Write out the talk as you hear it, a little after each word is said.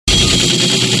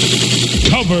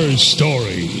cover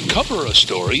story. Cover a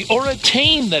story or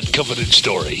attain that coveted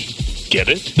story. Get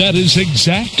it? That is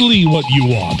exactly what you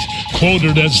want.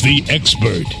 Quoted as the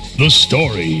expert. The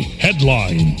story,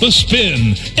 headline, the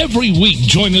spin. Every week,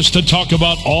 join us to talk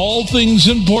about all things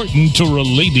important to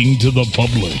relating to the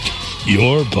public.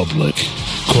 Your public.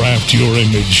 Craft your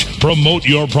image. Promote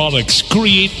your products.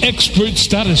 Create expert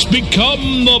status.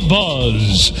 Become the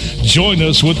buzz. Join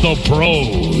us with the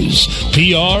pros.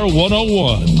 PR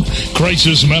 101.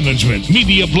 Crisis management.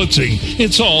 Media blitzing.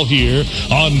 It's all here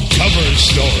on Cover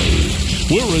Story.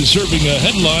 We're reserving a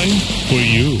headline for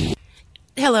you.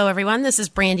 Hello, everyone. This is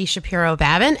Brandy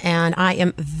Shapiro-Babin, and I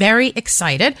am very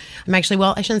excited.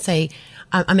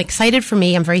 I'm excited for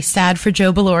me. I'm very sad for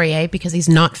Joe Bellorier because he's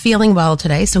not feeling well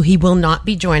today, so he will not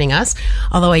be joining us.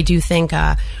 Although I do think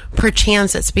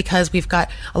perchance it's because we've got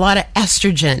a lot of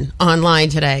estrogen online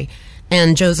today.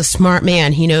 And Joe's a smart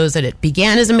man. He knows that it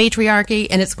began as a matriarchy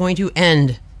and it's going to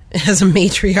end as a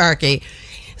matriarchy.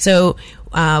 So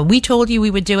we told you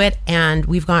we would do it, and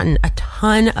we've gotten a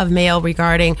ton of mail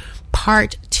regarding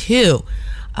part 2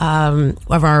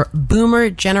 of our Boomer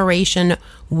Generation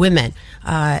Women.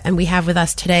 And we have with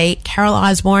us today Carol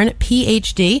Osborne,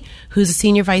 PhD, who's a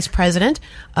Senior Vice President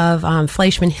of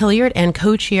Fleischman Hilliard and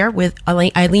co-chair with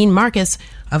Eileen Marcus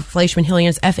of Fleischman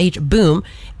Hilliard's FH Boom.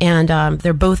 And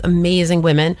they're both amazing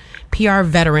women, PR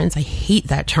veterans. I hate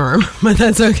that term, but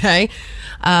that's okay.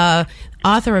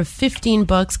 Author of 15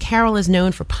 books, Carol is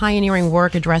known for pioneering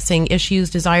work addressing issues,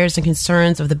 desires, and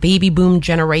concerns of the baby boom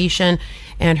generation.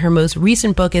 And her most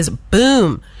recent book is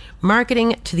Boom,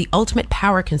 Marketing to the Ultimate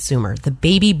Power Consumer, The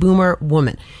Baby Boomer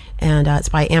Woman. And it's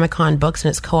by Amicon Books,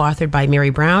 and it's co-authored by Mary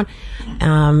Brown.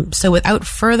 So without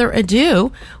further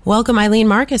ado, welcome Eileen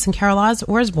Marcus and Carol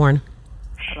Osborne.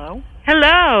 Hello.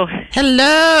 Hello.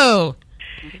 Hello.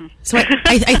 So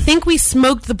I think we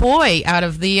smoked the boy out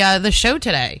of the show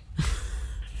today.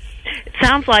 It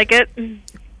sounds like it.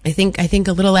 I think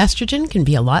a little estrogen can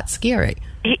be a lot scary.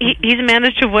 He's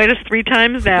managed to avoid us 3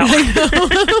 times now.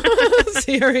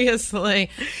 Seriously.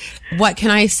 What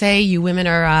can I say? You women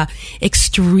are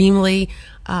extremely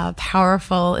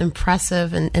powerful,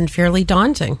 impressive, and fairly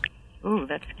daunting. Ooh,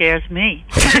 that scares me.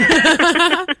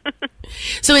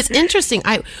 So it's interesting.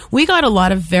 We got a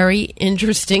lot of very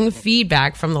interesting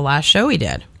feedback from the last show we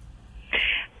did.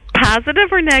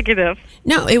 Positive or negative?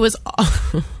 No, it was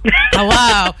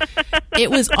hello. It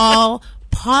was all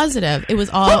positive. It was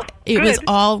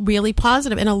all really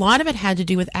positive, and a lot of it had to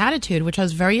do with attitude, which I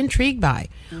was very intrigued by.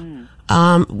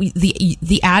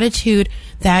 The attitude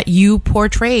that you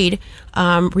portrayed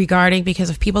regarding,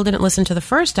 because if people didn't listen to the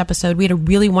first episode, we had a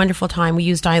really wonderful time. We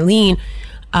used Eileen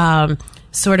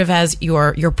sort of as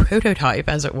your prototype,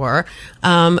 as it were,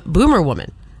 Boomer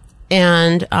Woman,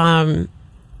 and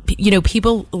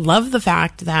people love the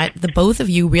fact that the both of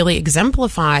you really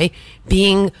exemplify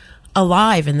being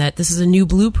alive, and that this is a new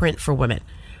blueprint for women,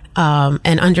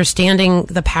 and understanding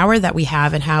the power that we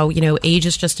have, and how age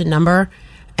is just a number,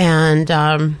 and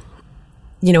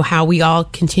how we all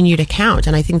continue to count.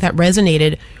 And I think that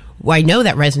resonated. Well, I know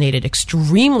that resonated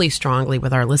extremely strongly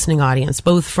with our listening audience,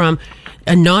 both from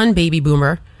a non-baby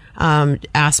boomer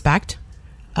aspect,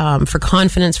 for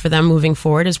confidence for them moving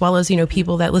forward, as well as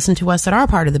people that listen to us that are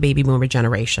part of the baby boomer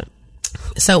generation.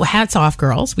 So hats off,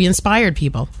 girls. We inspired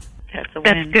people.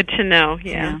 That's good to know.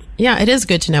 Yeah, it is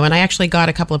good to know. And I actually got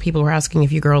a couple of people who were asking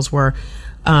if you girls were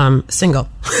single.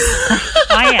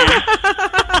 I am.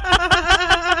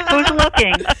 Who's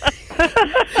looking?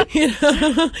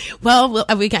 Well,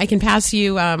 I can pass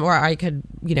you, or I could,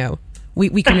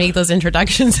 we can make those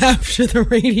introductions after the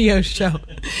radio show.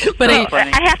 But I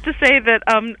have to say that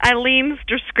Eileen's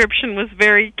description was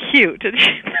very cute.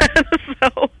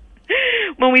 So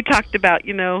when we talked about,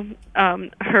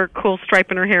 her cool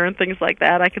stripe in her hair and things like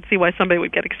that, I could see why somebody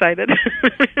would get excited.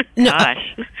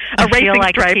 Gosh, I feel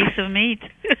like stripe. A piece of meat.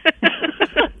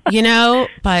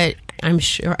 But I'm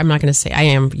sure, I'm not going to say I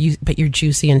am, but you're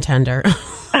juicy and tender.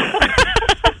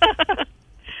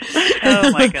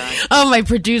 Oh my God. Oh, my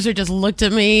producer just looked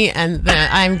at me, and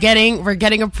we're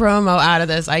getting a promo out of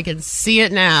this. I can see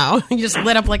it now. You just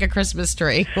lit up like a Christmas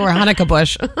tree or a Hanukkah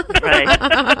bush.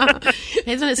 Right.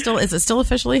 Is it still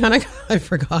officially Hanukkah? I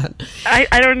forgot.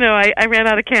 I don't know. I ran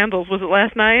out of candles. Was it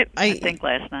last night? I think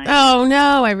last night. Oh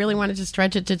no, I really wanted to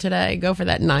stretch it to today. Go for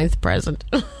that 9th present.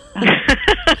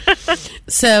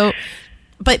 So,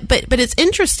 but it's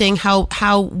interesting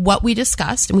how what we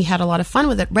discussed, and we had a lot of fun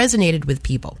with it, resonated with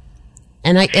people.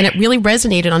 And it really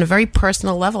resonated on a very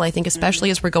personal level, I think,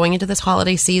 especially as we're going into this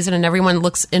holiday season and everyone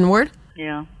looks inward.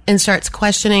 Yeah. And starts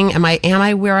questioning, am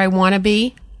I where I want to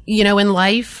be, in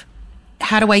life?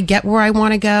 How do I get where I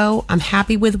want to go? I'm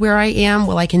happy with where I am.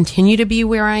 Will I continue to be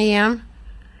where I am?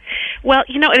 Well,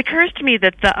 it occurs to me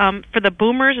that for the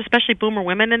boomers, especially boomer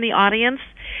women in the audience,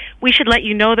 we should let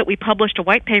you know that we published a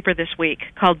white paper this week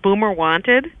called Boomer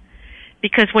Wanted,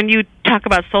 because when you talk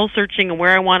about soul searching and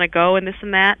where I want to go and this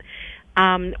and that,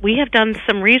 we have done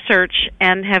some research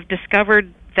and have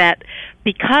discovered that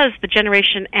because the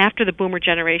generation after the boomer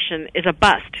generation is a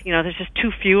bust, there's just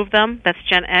too few of them, that's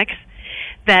Gen X,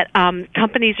 that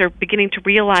companies are beginning to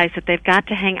realize that they've got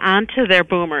to hang on to their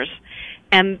boomers.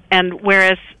 And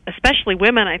whereas, especially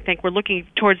women, I think, we're looking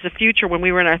towards the future when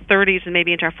we were in our 30s and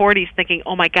maybe into our 40s thinking,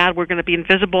 oh, my God, we're going to be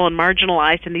invisible and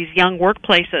marginalized in these young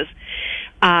workplaces.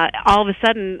 All of a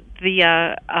sudden,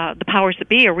 the powers that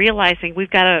be are realizing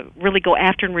we've got to really go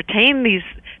after and retain these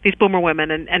boomer women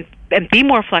and be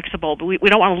more flexible. But we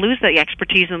don't want to lose the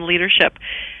expertise and leadership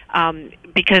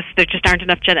because there just aren't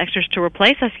enough Gen Xers to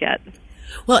replace us yet.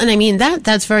 Well, and I mean,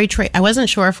 that's very true. I wasn't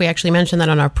sure if we actually mentioned that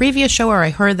on our previous show or I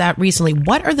heard that recently.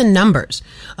 What are the numbers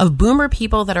of boomer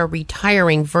people that are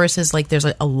retiring versus there's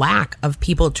a lack of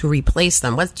people to replace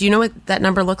them? Do you know what that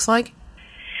number looks like?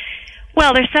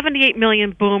 Well, there's 78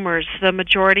 million boomers, the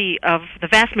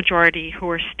vast majority who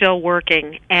are still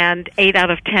working, and 8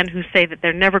 out of 10 who say that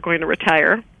they're never going to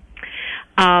retire.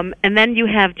 And then you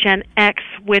have Gen X,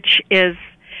 which is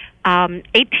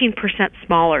 18%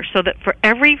 smaller, so that for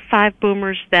every 5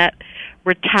 boomers that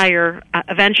retire,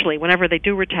 eventually, whenever they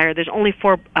do retire, there's only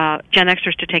 4 Gen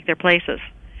Xers to take their places.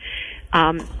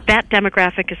 That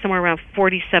demographic is somewhere around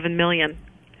 47 million.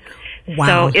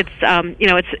 Wow. So it's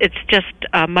just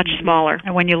much smaller.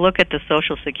 And when you look at the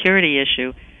Social Security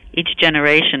issue, each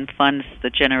generation funds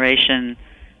the generation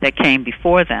that came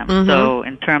before them. Mm-hmm. So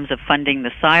in terms of funding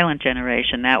the silent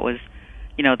generation, that was,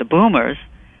 the boomers.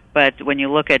 But when you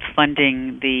look at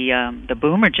funding the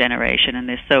boomer generation, and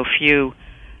there's so few,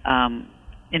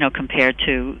 compared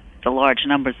to the large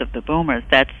numbers of the boomers,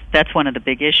 that's one of the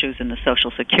big issues in the Social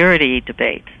Security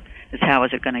debate, is how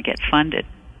is it going to get funded?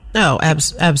 Oh,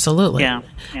 absolutely. Yeah.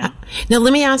 Now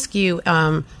let me ask you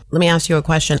a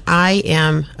question. I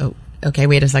am. Oh, okay.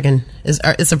 Wait a second. Is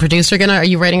the producer gonna? Are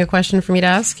you writing a question for me to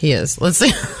ask? He is. Let's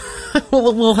see.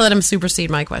 We'll let him supersede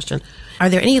my question. Are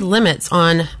there any limits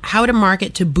on how to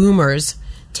market to boomers,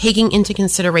 taking into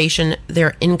consideration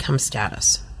their income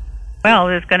status? Well,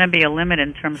 there's going to be a limit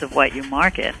in terms of what you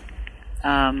market,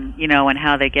 and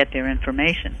how they get their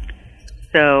information.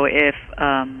 So if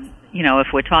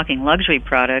we're talking luxury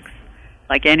products,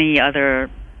 like any other,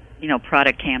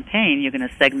 product campaign, you're going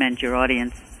to segment your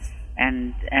audience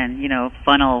and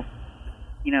funnel,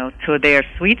 to their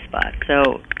sweet spot.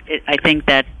 So I think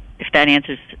that if that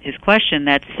answers his question,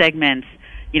 that segments,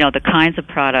 the kinds of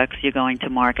products you're going to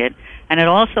market. And it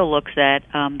also looks at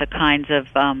the kinds of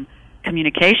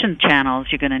communication channels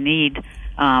you're going to need.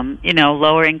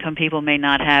 Lower income people may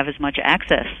not have as much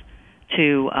access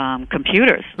to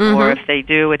computers, mm-hmm. or if they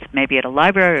do, it's maybe at a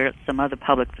library or some other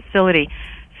public facility.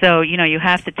 So, you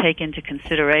have to take into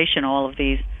consideration all of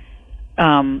these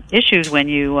issues when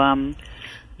you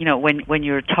when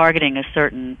you're targeting a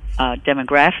certain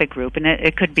demographic group, and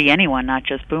it could be anyone, not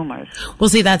just boomers. Well,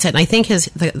 see, that's it. And I think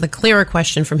the clearer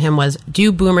question from him was,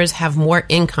 do boomers have more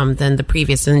income than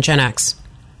Gen X?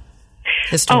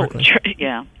 Historically.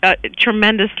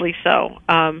 Tremendously so.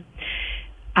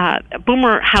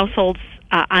 Boomer households,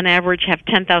 on average, have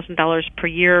 $10,000 per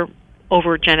year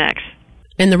over Gen X.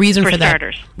 And the reason for that,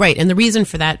 starters. Right? And the reason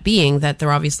for that being that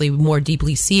they're obviously more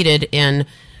deeply seated in,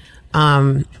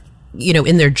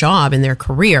 in their job, in their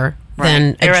career. Right.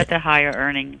 Than they're at the higher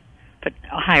earning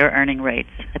rates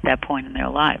at that point in their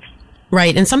lives.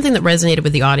 Right, and something that resonated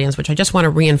with the audience, which I just want to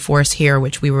reinforce here,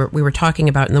 which we were talking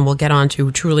about, and then we'll get on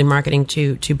to truly marketing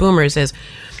to boomers, is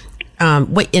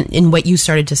what you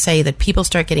started to say, that people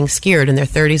start getting scared in their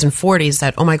 30s and 40s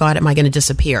that, oh my God, am I going to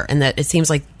disappear? And that it seems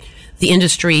like the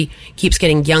industry keeps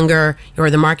getting younger,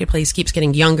 or the marketplace keeps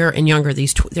getting younger and younger.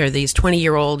 There are these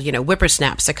 20-year-old,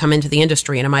 whippersnaps that come into the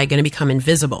industry, and am I going to become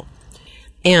invisible?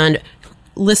 And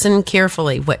listen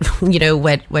carefully what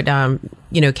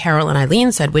Carol and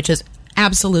Eileen said, which is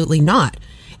absolutely not.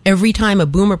 Every time a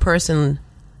boomer person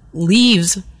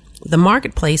leaves the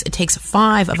marketplace, it takes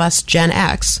 5 of us Gen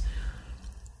X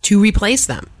to replace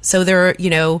them. So there,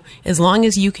 as long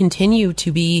as you continue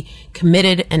to be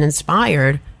committed and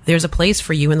inspired, there's a place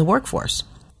for you in the workforce.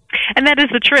 And that is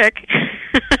the trick.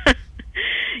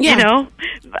 Yeah.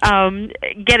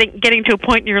 Getting to a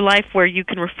point in your life where you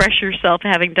can refresh yourself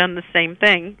having done the same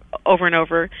thing over and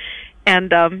over.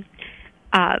 And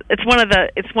it's one of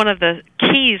the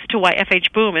keys to why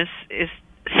FH Boom is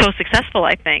so successful,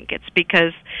 I think. It's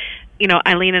because,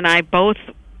 Eileen and I both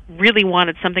really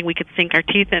wanted something we could sink our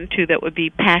teeth into that would be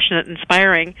passionate and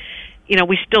inspiring,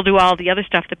 we still do all the other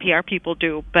stuff the PR people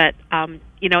do. But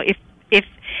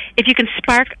if you can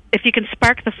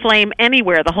spark the flame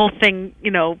anywhere, the whole thing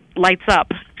lights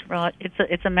up. Well,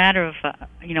 it's a matter of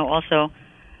also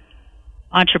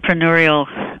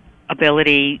entrepreneurial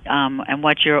ability and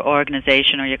what your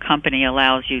organization or your company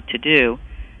allows you to do.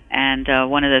 And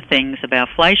one of the things about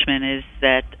Fleischmann is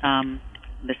that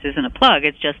this isn't a plug.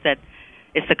 It's just that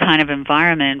it's the kind of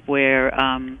environment where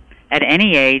at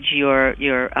any age you're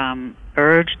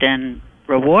urged and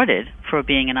rewarded for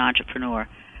being an entrepreneur.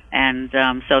 And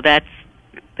so that's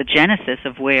the genesis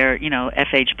of where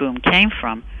FH Boom came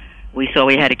from. We saw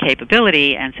we had a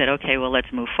capability and said, okay, well,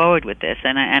 let's move forward with this.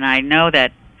 And I know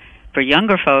that for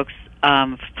younger folks,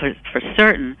 for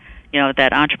certain,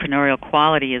 that entrepreneurial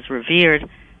quality is revered,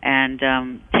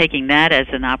 and taking that as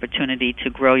an opportunity to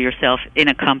grow yourself in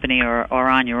a company or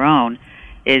on your own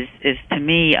is to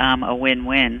me a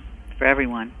win-win for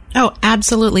everyone. Oh,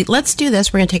 absolutely. Let's do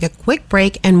this. We're going to take a quick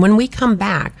break, and when we come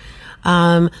back,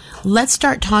 let's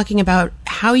start talking about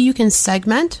how you can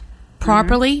segment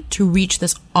properly to reach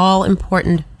this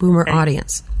all-important boomer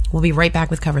audience. We'll be right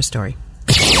back with Cover Story.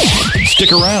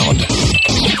 Stick around.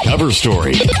 Cover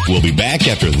Story. We'll be back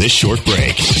after this short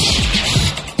break.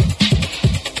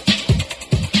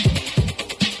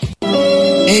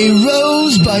 A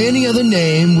rose by any other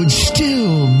name would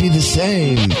still be the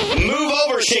same. Move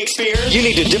over, Shakespeare. You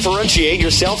need to differentiate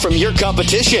yourself from your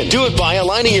competition. Do it by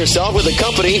aligning yourself with a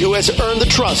company who has earned the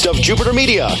trust of Jupiter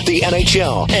Media, the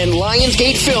NHL, and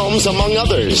Lionsgate Films, among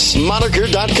others.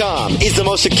 Moniker.com is the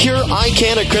most secure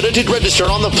ICANN accredited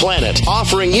register on the planet,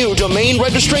 offering you domain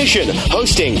registration,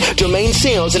 hosting, domain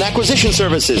sales, and acquisition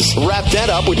services. Wrap that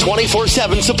up with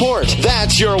 24/7 support.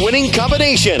 That's your winning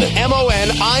combination.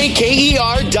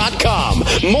 MONIKER.com.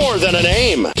 More than a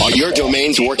name. Are your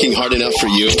domains working hard enough for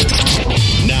you?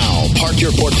 Now, park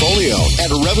your portfolio at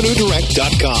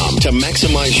RevenueDirect.com to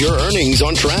maximize your earnings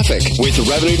on traffic. With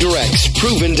Revenue Direct's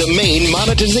proven domain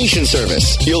monetization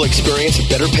service, you'll experience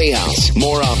better payouts,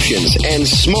 more options, and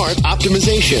smart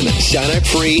optimization. Sign up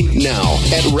free now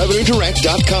at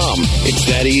RevenueDirect.com. It's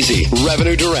that easy.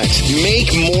 Revenue Direct.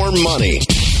 Make more money.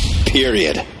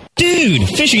 Period. Dude,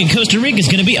 fishing in Costa Rica is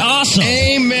going to be awesome.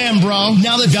 Amen, bro.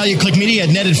 Now that ValueClick Media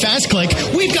netted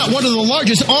FastClick, we've got one of the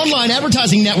largest online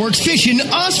advertising networks fishing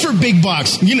us for big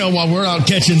bucks. While we're out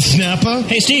catching snapper.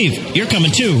 Hey, Steve, you're coming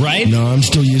too, right? No, I'm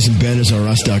still using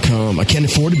Banners.us.com. I can't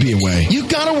afford to be away. You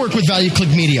got to work with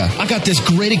ValueClick Media. I got this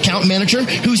great account manager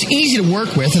who's easy to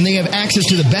work with, and they have access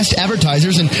to the best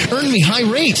advertisers and earn me high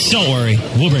rates. Don't worry.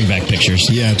 We'll bring back pictures.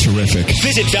 Yeah, terrific.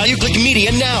 Visit ValueClick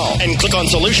Media now and click on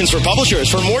Solutions for Publishers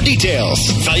for more details.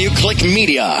 ValueClick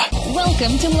Media.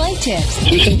 Welcome to Life Tips.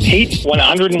 Susan Pete,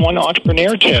 101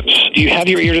 Entrepreneur Tips. Do you have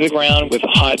your ear to the ground with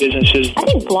hot businesses? I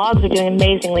think blogs are doing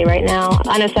amazingly right now.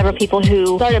 I know several people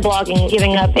who started blogging,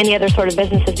 giving up any other sort of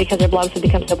businesses because their blogs have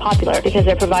become so popular, because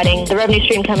they're providing the revenue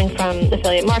stream coming from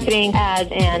affiliate marketing,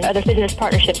 ads, and other business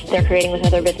partnerships that they're creating with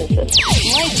other businesses.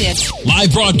 Life Tips.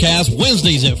 Live broadcast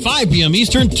Wednesdays at 5 p.m.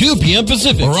 Eastern, 2 p.m.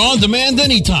 Pacific, or on demand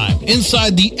anytime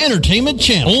inside the Entertainment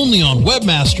Channel, only on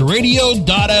WebmasterRadio.fm.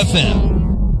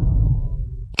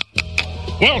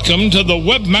 Welcome to the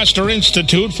Webmaster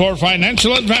Institute for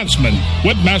Financial Advancement,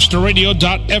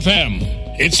 webmasterradio.fm.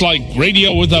 It's like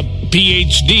radio with a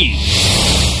PhD.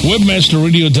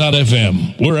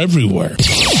 Webmasterradio.fm. We're everywhere.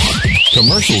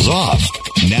 Commercials off.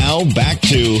 Now back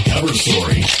to Cover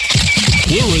Story.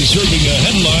 We're reserving a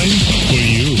headline for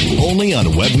you. Only on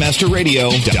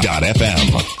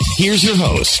webmasterradio.fm. Here's your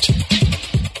host.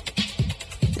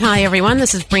 Hi, everyone.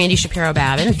 This is Brandy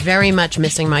Shapiro-Babin. Very much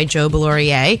missing my Joe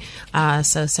Bellorier.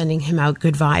 So sending him out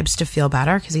good vibes to feel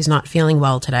better because he's not feeling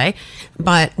well today.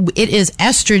 But it is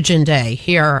Estrogen Day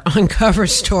here on Cover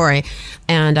Story.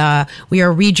 And we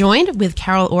are rejoined with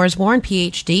Carol Orsborn,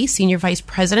 PhD, Senior Vice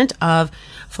President of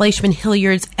Fleischmann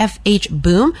Hilliard's FH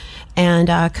Boom, and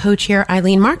co-chair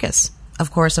Eileen Marcus,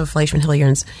 of course, of Fleischmann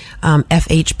Hilliard's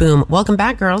FH Boom. Welcome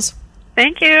back, girls.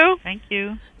 Thank you. Thank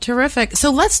you. Terrific.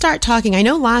 So let's start talking. I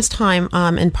know last time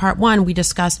in part one we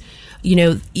discussed,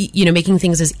 making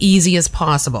things as easy as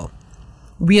possible,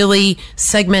 really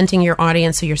segmenting your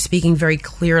audience so you're speaking very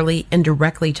clearly and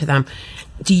directly to them.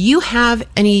 Do you have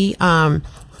any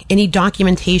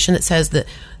documentation that says that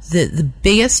the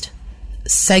biggest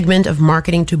segment of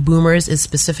marketing to boomers is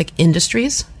specific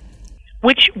industries?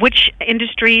 Which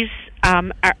industries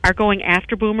are going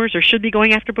after boomers or should be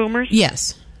going after boomers?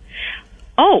 Yes.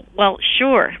 Oh, well,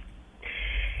 sure.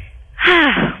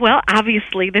 Well,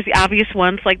 obviously, there's the obvious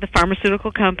ones like the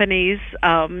pharmaceutical companies,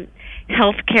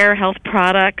 healthcare, health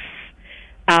products,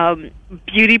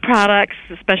 beauty products,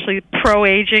 especially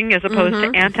pro-aging as opposed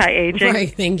to anti-aging.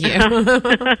 Right, thank you.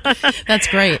 That's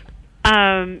great.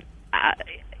 There's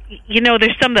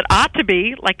some that ought to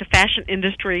be, like the fashion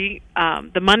industry.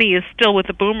 The money is still with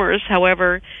the boomers.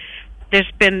 However,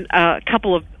 there's been a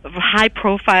couple of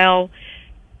high-profile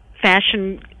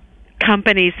fashion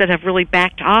companies that have really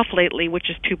backed off lately, which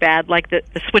is too bad, like the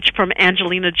switch from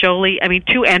Angelina Jolie,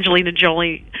 to Angelina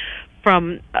Jolie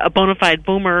from a bona fide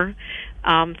boomer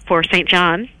for St.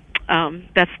 John.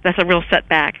 That's a real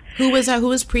setback. Who was that? Who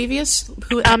was previous?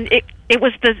 It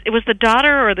was the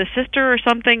daughter or the sister or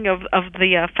something of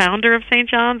the founder of St.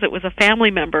 John's. It was a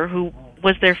family member who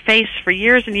was their face for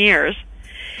years and years.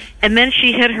 And then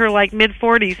she hit her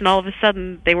mid-40s, and all of a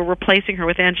sudden they were replacing her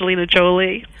with Angelina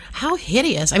Jolie. How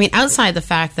hideous! Outside the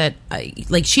fact that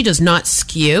she does not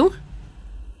skew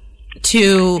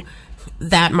to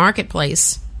that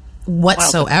marketplace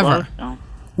whatsoever. Well,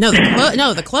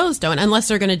 the clothes don't, unless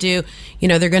they're going to do,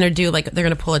 they're going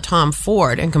to pull a Tom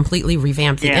Ford and completely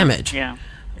revamp the image. Yeah.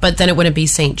 But then it wouldn't be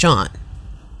St. John.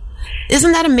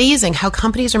 Isn't that amazing how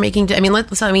companies are making?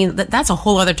 That's a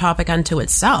whole other topic unto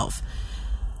itself.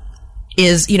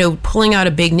 Is pulling out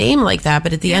a big name like that,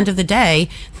 but at the end of the day,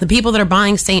 the people that are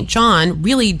buying St. John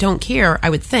really don't care, I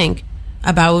would think,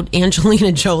 about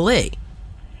Angelina Jolie.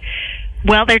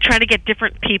 Well, they're trying to get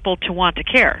different people to want to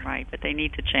care. Right, but they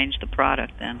need to change the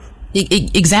product then.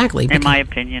 Exactly. In my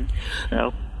opinion.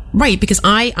 So. Right, because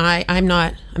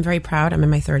I'm very proud. I'm in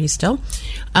my 30s still,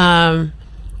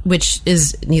 which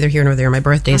is neither here nor there. My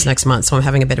birthday's next month, so I'm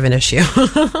having a bit of an issue.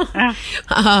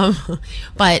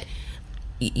 But,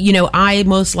 I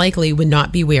most likely would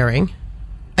not be wearing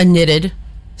a knitted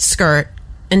skirt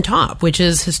and top, which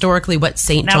is historically what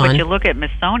St. John... No, but you look at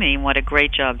Missoni and what a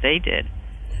great job they did.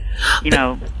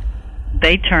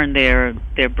 They turned their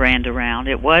brand around.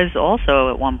 It was also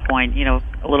at one point, a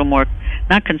little more,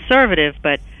 not conservative,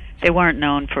 but they weren't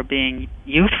known for being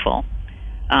youthful,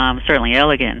 certainly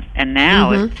elegant. And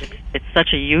now it's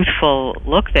such a youthful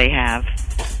look they have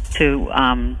to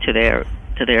their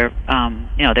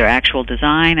their actual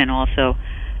design, and also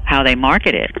how they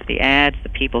market it, the ads, the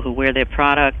people who wear their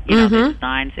product, the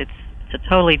designs. It's a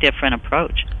totally different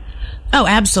approach. Oh,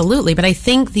 absolutely. But I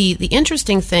think the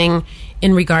interesting thing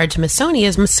in regard to Missoni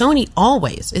is Missoni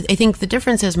always, I think the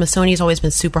difference is Missoni has always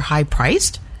been super high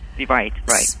priced. Right.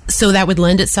 So that would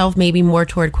lend itself maybe more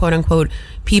toward quote unquote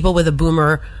people with a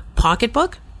boomer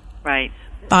pocketbook. Right.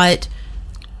 But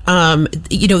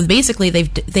basically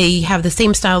they have the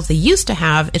same styles they used to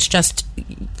have. It's just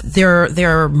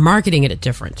they're marketing it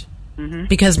different. Mm-hmm.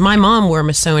 Because my mom wore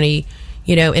Missoni,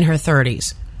 in her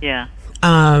 30s. Yeah.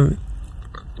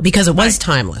 Because it was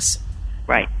timeless.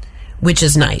 Right. Which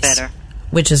is nice. Better.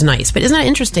 Which is nice. But isn't that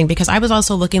interesting? Because I was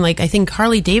also looking I think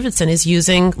Harley Davidson is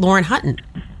using Lauren Hutton.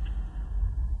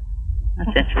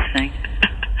 That's interesting.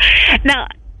 Now,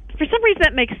 for some reason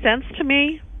that makes sense to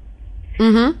me.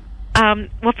 Mm-hmm.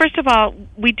 Well, first of all,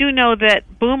 we do know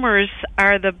that boomers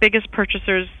are the biggest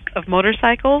purchasers of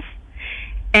motorcycles.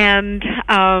 And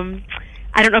I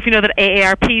don't know if you know that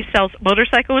AARP sells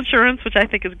motorcycle insurance, which I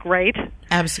think is great.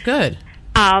 Absolutely good.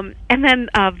 And then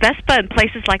Vespa and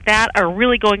places like that are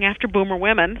really going after boomer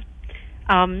women.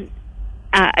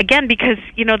 Again, because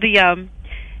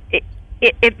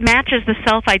it matches the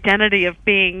self-identity of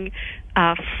being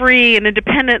free and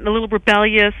independent and a little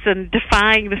rebellious and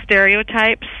defying the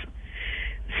stereotypes.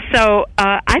 So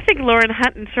I think Lauren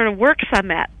Hutton sort of works on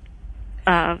that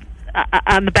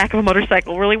on the back of a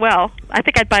motorcycle really well. I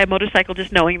think I'd buy a motorcycle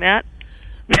just knowing that.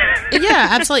 Yeah,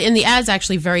 absolutely. And the ad's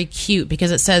actually very cute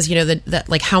because it says,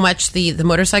 that how much the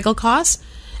motorcycle costs.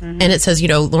 Mm-hmm. And it says,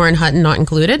 Lauren Hutton not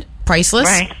included, priceless.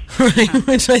 Right. Right,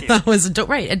 which I thought was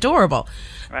adorable.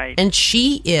 Right. And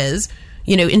she is,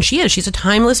 she's a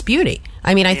timeless beauty.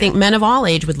 I think men of all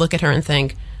age would look at her and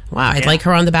think, wow, I'd like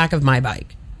her on the back of my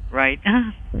bike. Right.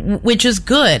 Which is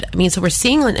good. So we're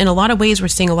seeing, in a lot of ways,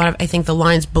 I think the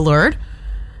lines blurred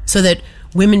so that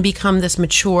women become this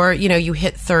mature, you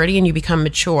hit 30 and you become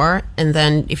mature. And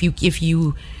then if you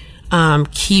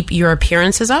keep your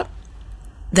appearances up,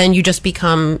 then you just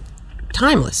become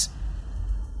timeless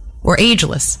or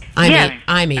ageless. I'm ageless.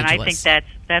 And I think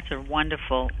that's a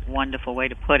wonderful, wonderful way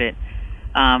to put it,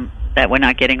 that we're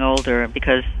not getting older,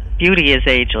 because beauty is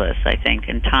ageless, I think,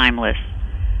 and timeless,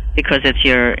 because it's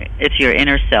your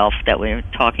inner self that we were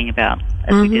talking about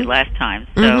as we did last time.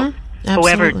 So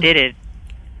whoever did it,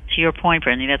 to your point,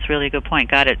 Brandy, that's really a good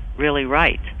point, got it really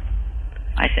right,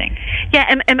 I think.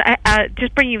 Yeah, and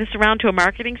just bringing this around to a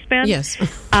marketing spin. Yes.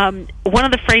 One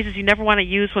of the phrases you never want to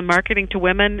use when marketing to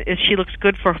women is "she looks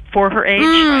good for her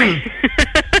age."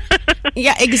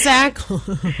 Yeah, exactly.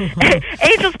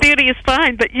 Ageless beauty is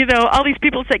fine, but all these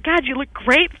people say, "God, you look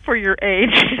great for your age."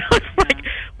 It's like,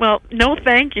 well, no,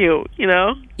 thank you.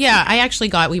 Yeah, I actually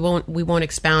got. We won't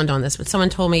expound on this, but someone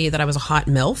told me that I was a hot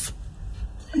MILF.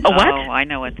 A what? Oh, I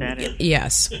know what that is.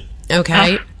 Yes.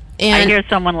 Okay. I hear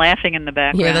someone laughing in the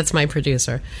background. Yeah, that's my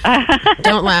producer.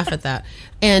 Don't laugh at that.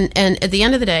 And at the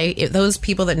end of the day, those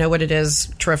people that know what it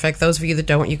is, terrific. Those of you that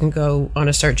don't, you can go on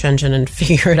a search engine and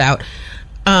figure it out.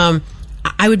 I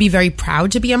would be very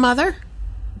proud to be a mother,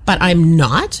 but I'm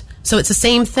not. So it's the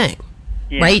same thing,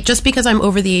 right? Just because I'm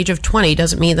over the age of 20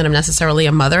 doesn't mean that I'm necessarily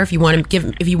a mother. If you want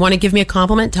to give me a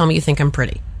compliment, tell me you think I'm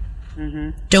pretty.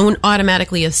 Mm-hmm. Don't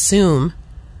automatically assume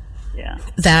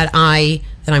that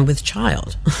I'm with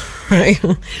child, right?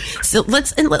 So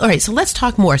let's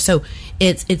talk more. So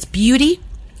it's beauty,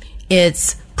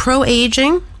 it's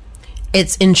pro-aging,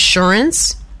 it's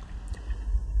insurance,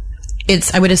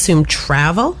 it's, I would assume,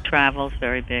 travel. Travel's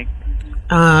very big.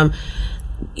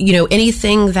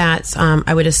 Anything that's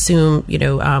I would assume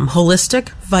holistic,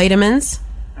 vitamins,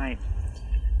 right?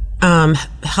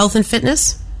 Health and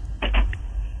fitness.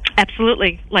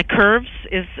 Absolutely, like curves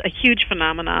is a huge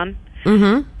phenomenon.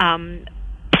 Mm-hmm.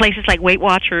 Places like Weight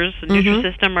Watchers and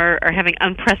Nutrisystem are having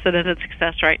unprecedented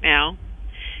success right now,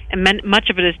 and much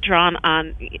of it is drawn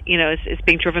on, is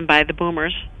being driven by the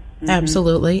boomers. Mm-hmm.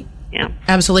 Absolutely. Yeah.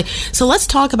 Absolutely. So let's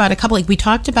talk about a couple. We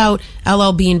talked about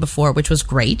LL Bean before, which was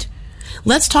great.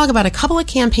 Let's talk about a couple of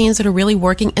campaigns that are really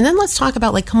working, and then let's talk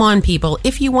about, come on, people,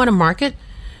 if you want to market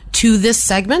to this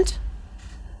segment,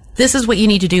 this is what you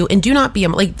need to do, and do not be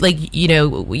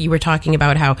you were talking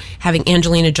about how having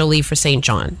Angelina Jolie for St.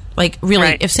 John. Really,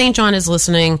 right. If St. John is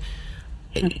listening,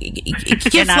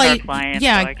 give not our client, so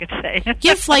I could say.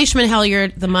 Give Fleischman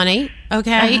Hilliard the money,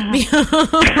 okay?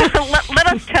 Let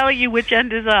us tell you which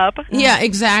end is up. Yeah,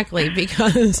 exactly,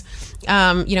 because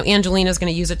Angelina's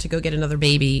going to use it to go get another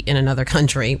baby in another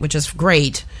country, which is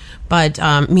great, but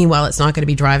meanwhile, it's not going to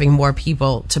be driving more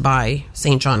people to buy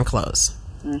St. John clothes.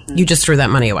 Mm-hmm. You just threw that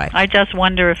money away. I just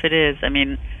wonder if it is. I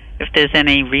mean, if there's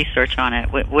any research on it.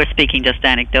 We're speaking just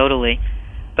anecdotally,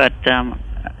 but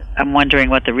I'm wondering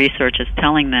what the research is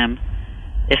telling them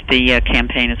if the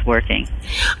campaign is working.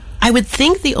 I would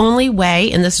think the only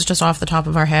way, and this is just off the top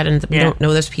of our head, and we don't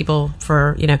know this people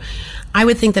for, I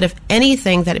would think that if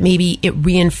anything, that maybe it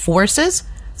reinforces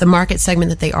the market segment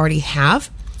that they already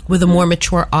have with a more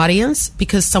mature audience,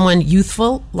 because someone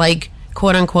youthful, like,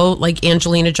 quote unquote, like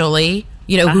Angelina Jolie,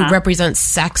 who represents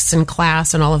sex and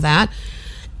class and all of that,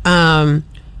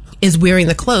 is wearing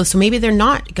the clothes. So maybe they're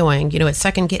not going, at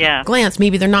second glance,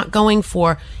 maybe they're not going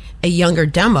for a younger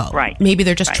demo. Right. Maybe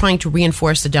they're just trying to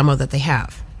reinforce the demo that they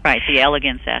have. Right, the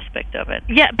elegance aspect of it.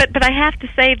 Yeah, but I have to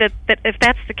say that if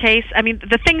that's the case, I mean,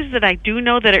 the things that I do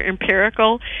know that are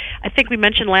empirical, I think we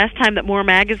mentioned last time that More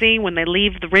Magazine, when they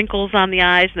leave the wrinkles on the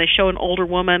eyes and they show an older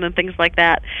woman and things like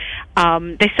that,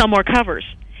 they sell more covers.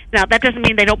 Now, that doesn't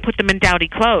mean they don't put them in dowdy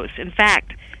clothes. In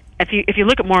fact, if you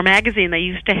look at More Magazine, they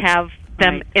used to have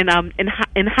them in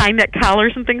high neck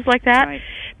collars and things like that. Right.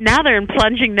 Now they're in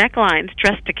plunging necklines,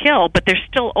 dressed to kill, but they're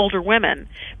still older women,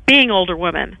 being older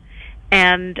women.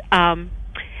 And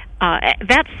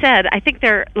that said, I think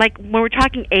they're, like, when we're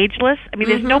talking ageless, I mean,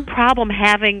 there's no problem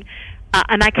having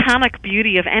an iconic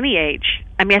beauty of any age.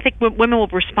 I mean, I think women will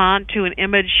respond to an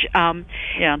image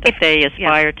that they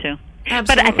aspire to.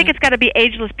 Absolutely. But I think it's got to be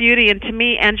ageless beauty. And to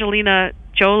me, Angelina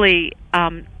Jolie,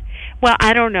 well,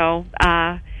 I don't know.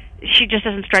 She just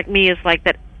doesn't strike me as like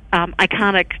that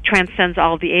iconic transcends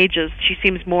all the ages. She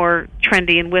seems more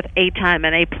trendy and with a time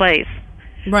and a place.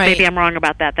 Right. Maybe I'm wrong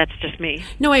about that. That's just me.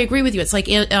 No, I agree with you. It's like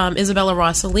Isabella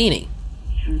Rossellini.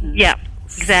 Mm-hmm. Yeah,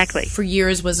 exactly. For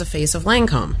years was the face of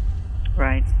Lancome.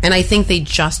 Right. And I think they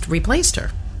just replaced her.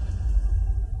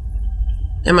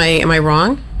 Am I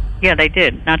wrong? Yeah, they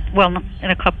did. In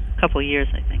a couple of years,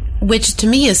 I think. Which to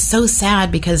me is so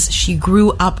sad because she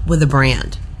grew up with a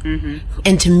brand. Mm-hmm.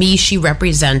 And to me, she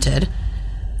represented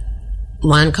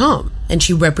Lancome. And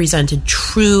she represented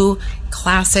true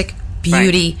classic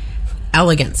beauty,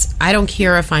 elegance. I don't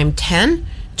care if I'm 10,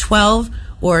 12,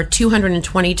 or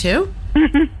 222.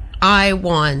 I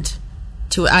want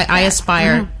to, I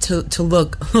aspire to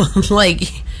look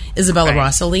like Isabella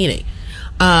Rossellini.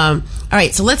 All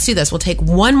right, so let's do this. We'll take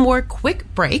one more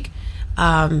quick break,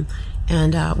 and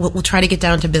we'll try to get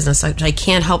down to business. I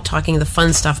can't help talking the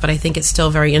fun stuff, but I think it's still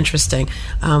very interesting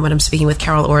when I'm speaking with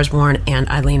Carol Orsborn and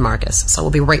Eileen Marcus. So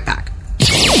we'll be right back.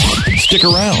 Stick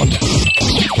around.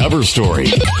 Cover Story.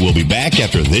 We'll be back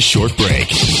after this short break.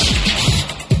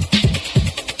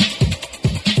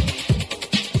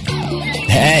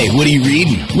 Hey, what are you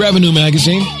reading? Revenue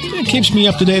Magazine. It keeps me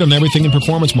up to date on everything in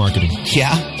performance marketing. Yeah,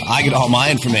 I get all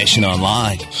my information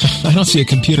online. I don't see a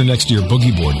computer next to your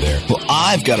boogie board there. Well,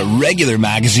 I've got a regular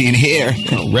magazine here.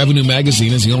 Revenue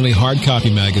Magazine is the only hard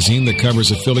copy magazine that covers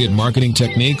affiliate marketing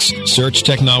techniques, search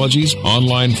technologies,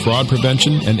 online fraud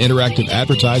prevention, and interactive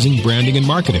advertising, branding, and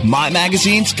marketing. My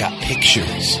magazine's got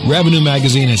pictures. Revenue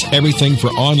Magazine has everything for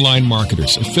online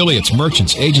marketers, affiliates,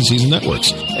 merchants, agencies, and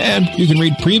networks. And you can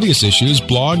read previous issues,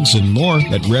 blogs, and more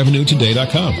at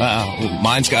revenuetoday.com. Wow,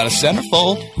 mine's got a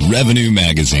centerfold. Revenue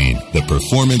Magazine, the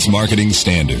performance marketing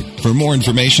standard. For more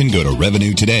information, go to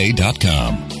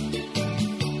revenuetoday.com.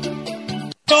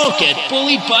 Don't get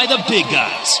bullied by the big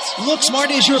guys.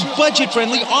 LookSmart is your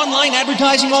budget-friendly online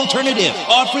advertising alternative,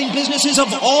 offering businesses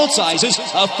of all sizes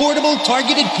affordable,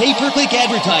 targeted pay-per-click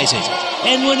advertising.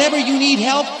 And whenever you need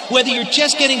help, whether you're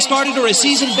just getting started or a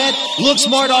seasoned vet,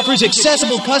 LookSmart offers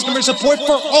accessible customer support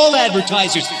for all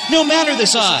advertisers, no matter the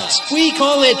size. We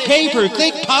call it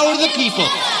pay-per-click power to the people,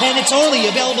 and it's only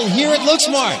available here at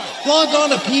LookSmart. Log on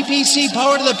to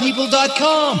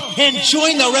ppcpowertothepeople.com and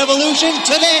join the revolution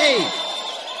today.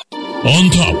 On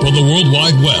top of the World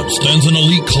Wide Web stands an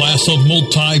elite class of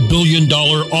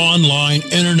multi-billion-dollar online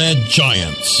internet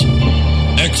giants.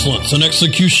 Excellence in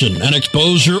execution and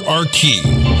exposure are key.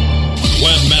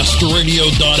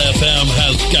 WebmasterRadio.fm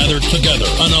has gathered together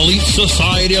an elite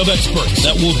society of experts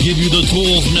that will give you the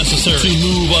tools necessary to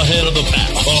move ahead of the pack.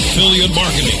 Affiliate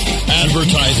marketing,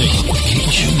 advertising,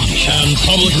 and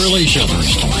public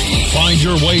relations. Find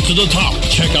your way to the top.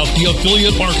 Check out the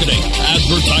affiliate marketing,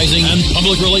 advertising, and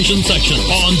public relations section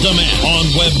on demand on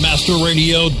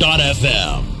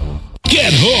WebmasterRadio.fm.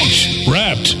 Get hooked,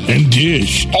 wrapped, and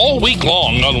dished all week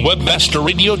long on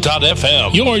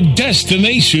WebmasterRadio.fm, your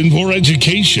destination for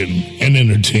education and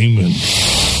entertainment.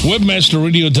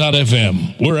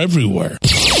 WebmasterRadio.fm, we're everywhere.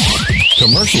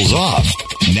 Commercials off.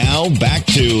 Now back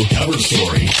to Cover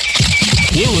Story.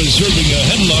 We're reserving a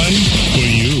headline for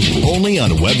you. Only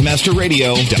on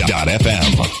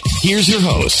WebmasterRadio.fm. Here's your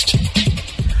host.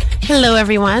 Hello,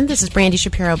 everyone. This is Brandy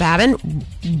Shapiro-Babin,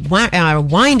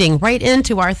 winding right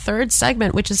into our third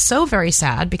segment, which is so very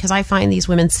sad because I find these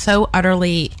women so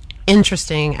utterly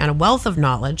interesting and a wealth of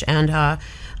knowledge. And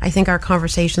I think our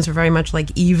conversations are very much like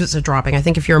eavesdropping. I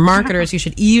think if you're marketers, you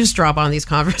should eavesdrop on these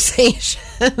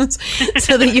conversations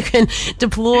so that you can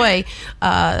deploy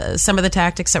some of the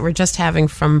tactics that we're just having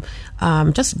from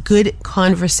just good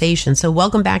conversation. So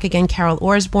welcome back again, Carol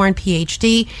Orsborn,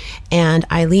 PhD, and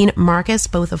Eileen Marcus,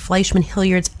 both of Fleischman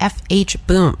Hilliard's FH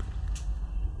Boom.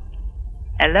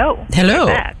 Hello.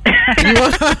 Hello.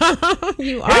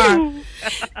 You are.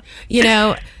 You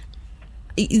know,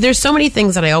 there's so many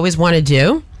things that I always want to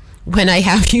do when I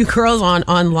have you girls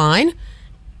online,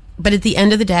 but at the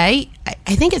end of the day,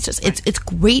 I think it's just it's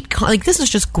great. Like, this is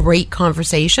just great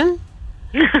conversation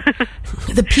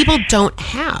that people don't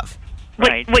have.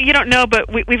 Right. Well, you don't know,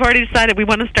 but we've already decided we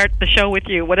want to start the show with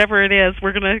you. Whatever it is,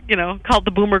 we're going to, call it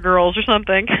the Boomer Girls or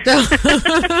something.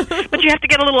 But you have to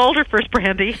get a little older first,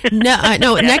 Brandy.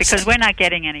 No, next, because we're not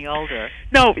getting any older.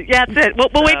 No, yeah, that's it.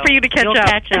 We'll wait for you to catch you'll up.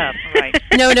 Catch up, right?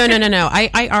 No.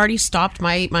 I already stopped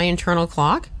my internal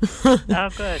clock. Oh,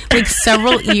 good. Like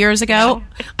several years ago.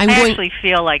 I actually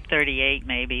feel like 38,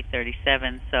 maybe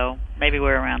 37, so maybe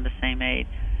we're around the same age.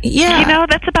 Yeah.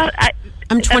 That's about...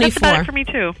 I'm 24. That's about it for me,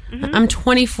 too. Mm-hmm. I'm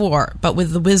 24, but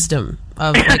with the wisdom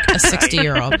of like a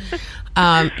 60-year-old.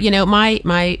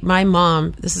 My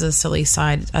mom, this is a silly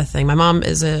side thing. My mom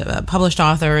is a published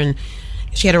author, and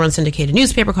she had her own syndicated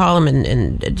newspaper column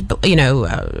and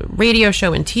radio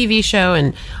show and TV show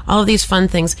and all of these fun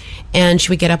things. And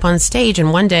she would get up on stage,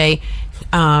 and one day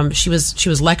she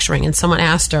was lecturing, and someone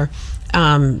asked her,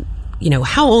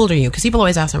 how old are you? Because people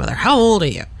always ask my mother, how old are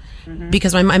you? Mm-hmm.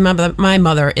 Because my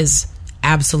mother is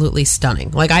absolutely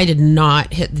stunning. Like, I did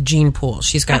not hit the gene pool.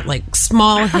 She's got like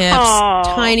small hips,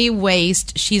 tiny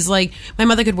waist. She's like, my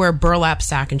mother could wear a burlap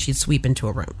sack and she'd sweep into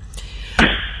a room.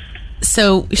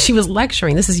 So she was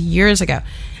lecturing. This is years ago.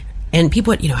 And people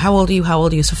would, how old are you? How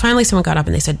old are you? So finally someone got up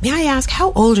and they said, may I ask,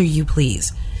 how old are you,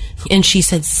 please? And she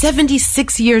said,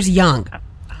 76 years young.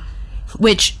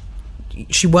 Which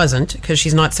she wasn't, because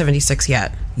she's not 76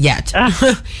 yet.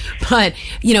 But,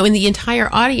 and the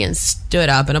entire audience stood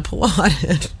up and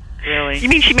applauded. Really? You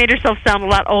mean she made herself sound a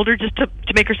lot older just to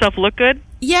make herself look good?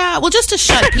 Yeah, well, just to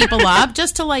shut people up,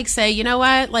 just to like say, you know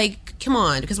what, like, come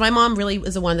on, because my mom really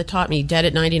was the one that taught me dead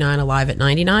at 99, alive at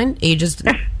 99. Age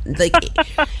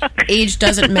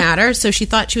doesn't matter. So she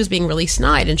thought she was being really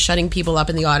snide and shutting people up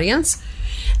in the audience.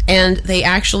 And they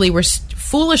actually were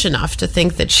foolish enough to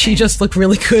think that she just looked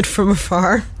really good from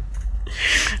afar.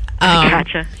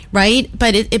 Gotcha. Right?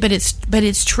 But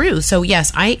it's true. So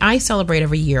yes, I celebrate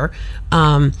every year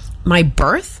my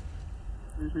birth,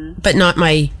 but not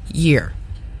my year.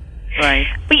 Right.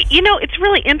 But it's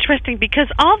really interesting because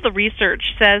all of the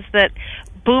research says that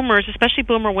boomers, especially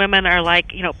boomer women, are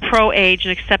like, pro-age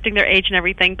and accepting their age and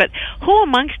everything. But who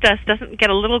amongst us doesn't get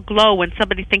a little glow when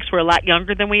somebody thinks we're a lot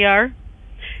younger than we are?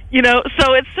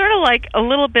 So it's sort of like a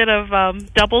little bit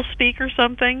of double speak or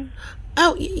something.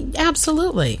 Oh,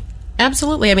 absolutely.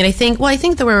 Absolutely. I mean, I think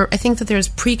that there's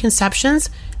preconceptions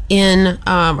in,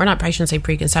 or not, I shouldn't say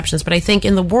preconceptions, but I think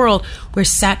in the world we're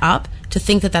set up to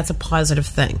think that that's a positive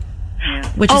thing,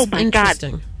 which is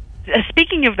interesting. God.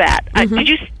 Speaking of that,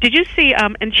 did you see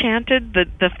Enchanted,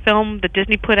 the film that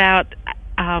Disney put out?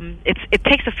 It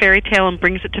takes a fairy tale and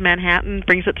brings it to Manhattan,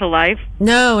 brings it to life.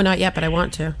 No, not yet, but I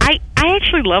want to. I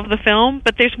actually love the film,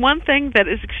 but there's one thing that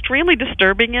is extremely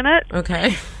disturbing in it.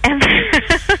 Okay.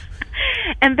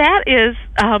 And that is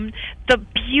the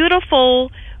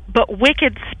beautiful but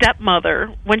wicked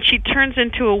stepmother when she turns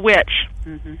into a witch.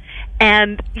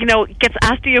 And, gets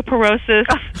osteoporosis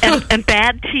and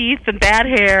bad teeth and bad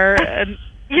hair and,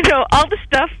 all the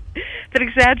stuff that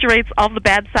exaggerates all the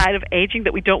bad side of aging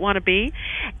that we don't want to be.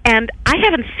 And I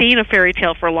haven't seen a fairy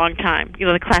tale for a long time,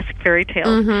 the classic fairy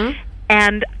tale.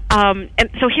 And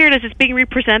so here it is, it's being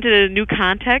represented in a new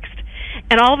context.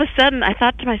 And all of a sudden, I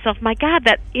thought to myself, my God,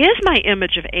 that is my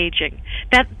image of aging.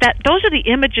 That those are the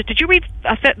images. Did you read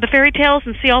the fairy tales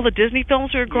and see all the Disney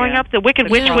films we were growing up? The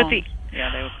Wicked Witch with the... Yeah,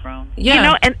 they were grown.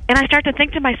 Yeah. And I start to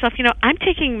think to myself, I'm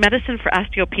taking medicine for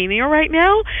osteopenia right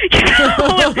now.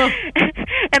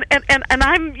 And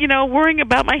I'm, worrying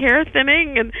about my hair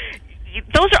thinning. And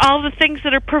those are all the things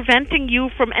that are preventing you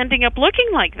from ending up looking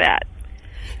like that.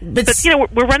 But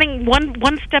we're running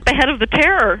one step ahead of the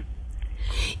terror.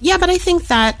 Yeah, but I think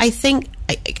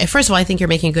first of all, I think you're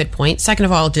making a good point. Second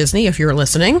of all, Disney, if you're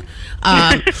listening,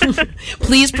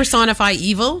 please personify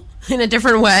evil in a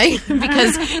different way,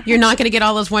 because you're not going to get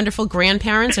all those wonderful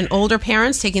grandparents and older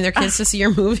parents taking their kids to see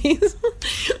your movies.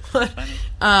 But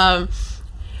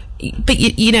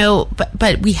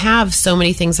we have so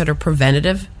many things that are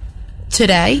preventative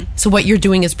today. So what you're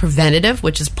doing is preventative,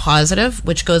 which is positive,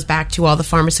 which goes back to all the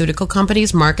pharmaceutical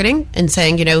companies marketing and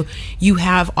saying, you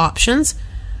have options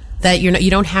that you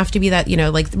don't have to be that,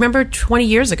 like, remember 20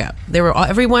 years ago,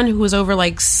 everyone who was over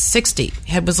like 60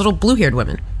 was little blue-haired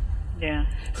women. Yeah.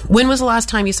 When was the last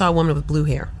time you saw a woman with blue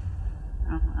hair?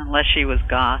 Unless she was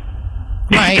goth.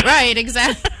 Right,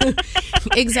 exactly.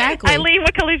 Exactly. Eileen,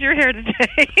 what color is your hair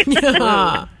today?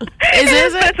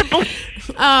 Is it?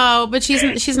 Oh, but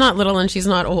she's not little and she's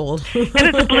not old. And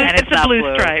it's a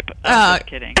blue stripe. Just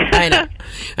kidding. I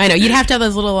know. You'd have to have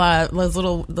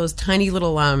those tiny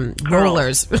little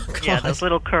rollers. Yeah, those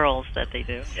little curls that they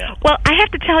do. Yeah. Well, I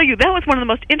have to tell you, that was one of the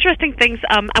most interesting things.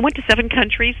 I went to 7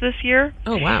 countries this year.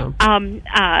 Oh, wow.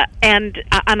 And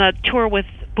on a tour with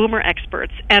boomer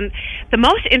experts. And the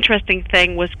most interesting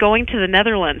thing was going to the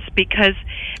Netherlands, because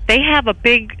they have a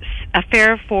big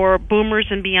affair for boomers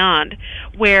and beyond,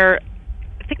 where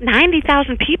I think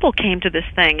 90,000 people came to this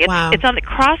thing. It's on the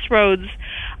crossroads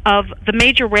of the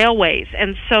major railways,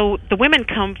 and so the women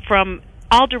come from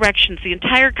all directions, the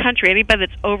entire country. Anybody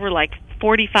that's over like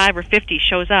 45 or 50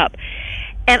 shows up.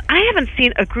 And I haven't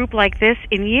seen a group like this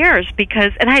in years,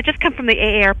 and I had just come from the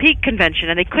AARP convention,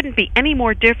 and they couldn't be any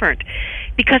more different,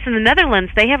 because in the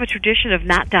Netherlands they have a tradition of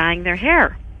not dyeing their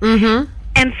hair. Mm-hmm.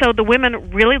 And so the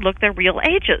women really look their real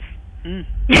ages.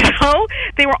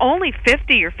 They were only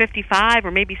 50 or 55 or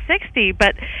maybe 60,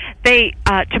 but they,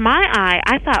 to my eye,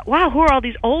 I thought, wow, who are all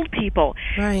these old people?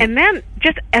 Right. And then,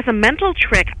 just as a mental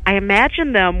trick, I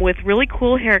imagined them with really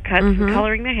cool haircuts and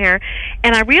coloring their hair,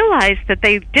 and I realized that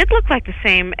they did look like the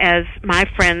same as my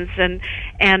friends and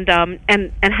how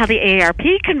the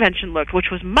AARP convention looked, which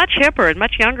was much hipper and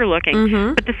much younger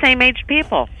looking, but the same age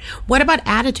people. What about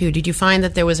attitude? Did you find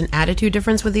that there was an attitude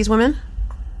difference with these women?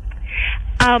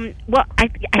 Well, I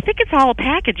think it's all a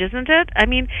package, isn't it? I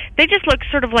mean, they just look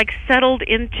sort of like settled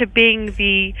into being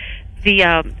the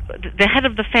head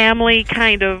of the family,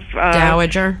 kind of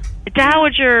dowager.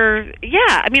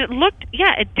 Yeah, I mean,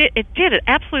 it did. It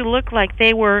absolutely looked like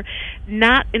they were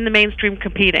not in the mainstream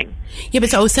competing. Yeah,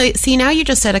 but so see, now you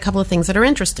just said a couple of things that are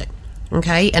interesting.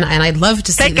 Okay, and I'd love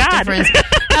to see the difference.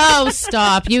 Oh,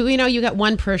 stop! You got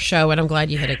one per show, and I'm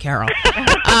glad you hit it, Carol.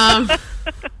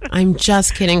 I'm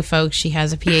just kidding, folks. She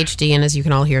has a PhD, and as you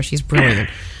can all hear, she's brilliant.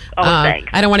 Thanks.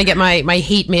 I don't want to get my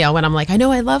hate mail when I'm like, I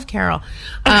know I love Carol.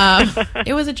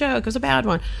 It was a joke. It was a bad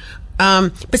one.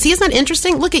 But see, isn't that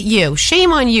interesting? Look at you.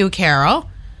 Shame on you, Carol.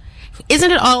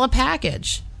 Isn't it all a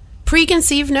package?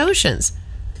 Preconceived notions.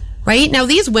 Right? Now,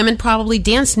 these women probably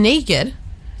dance naked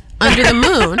under the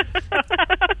moon,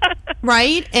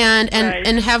 right?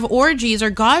 And have orgies or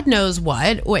God knows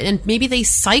what, and maybe they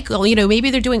cycle,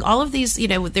 maybe they're doing all of these,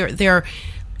 they're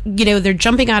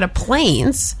jumping out of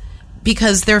planes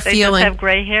because they feeling... just have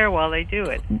gray hair while they do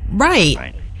it.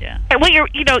 Right. Yeah. Well,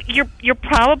 you're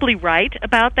probably right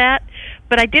about that,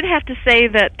 but I did have to say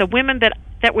that the women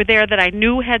that were there that I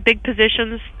knew had big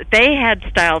positions, they had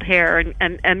styled hair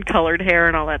and colored hair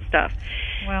and all that stuff.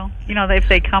 Well, if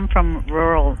they come from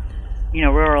rural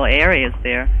areas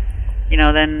there,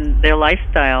 then their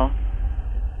lifestyle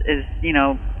is,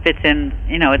 fits in,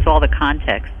 it's all the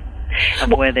context of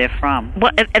where they're from.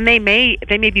 Well, and they may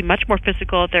be much more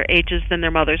physical at their ages than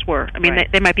their mothers were. I mean,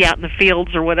 they might be out in the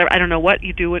fields or whatever. I don't know what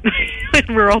you do in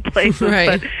rural places,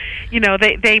 right.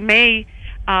 But they may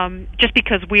just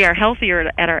because we are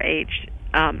healthier at our age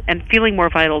and feeling more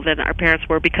vital than our parents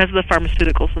were because of the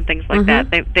pharmaceuticals and things like that.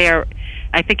 They are.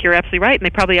 I think you're absolutely right, and they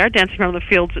probably are dancing around the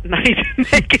fields at night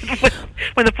naked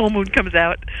when the full moon comes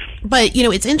out. But,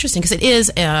 it's interesting because it is,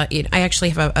 I actually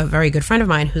have a very good friend of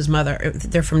mine whose mother,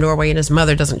 they're from Norway, and his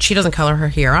mother doesn't color her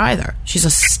hair either. She's a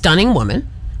stunning woman,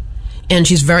 and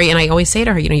she's and I always say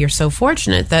to her, you're so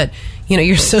fortunate that,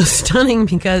 you're so stunning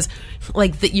because,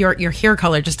 your hair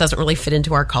color just doesn't really fit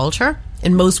into our culture,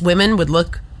 and most women would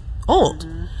look old.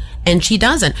 And she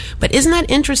doesn't. But isn't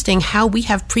that interesting how we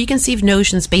have preconceived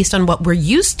notions based on what we're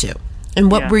used to?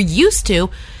 And what we're used to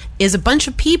is a bunch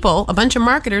of people, a bunch of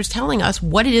marketers telling us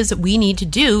what it is that we need to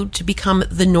do to become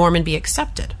the norm and be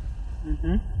accepted.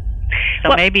 Mm-hmm.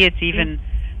 So maybe it's even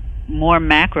more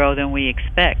macro than we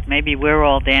expect. Maybe we're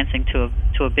all dancing to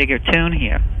a bigger tune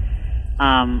here.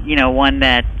 One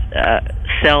that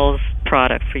sells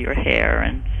product for your hair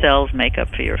and sells makeup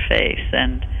for your face.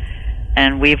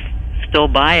 And we've still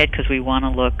buy it because we want to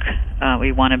look,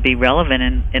 we want to be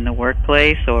relevant in the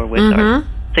workplace or with our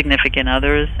significant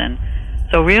others, and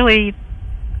so really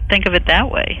think of it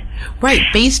that way. Right,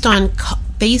 based on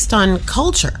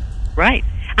culture. Right.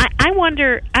 I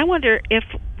wonder if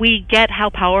we get how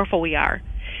powerful we are.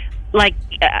 Like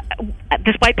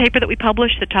this white paper that we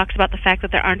published that talks about the fact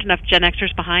that there aren't enough Gen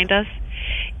Xers behind us.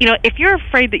 If you're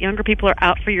afraid that younger people are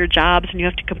out for your jobs and you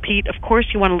have to compete, of course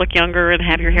you want to look younger and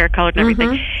have your hair colored and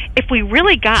everything. If we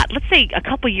really got, let's say a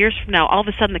couple years from now, all of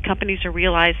a sudden the companies are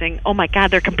realizing, oh my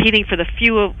God, they're competing for the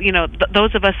few of,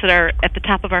 those of us that are at the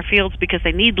top of our fields because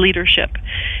they need leadership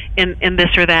in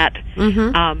this or that.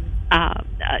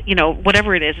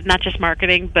 Whatever it is, not just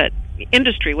marketing, but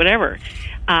industry, whatever.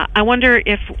 I wonder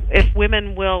if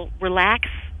women will relax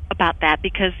about that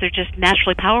because they're just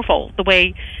naturally powerful the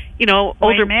way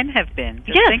older men have been.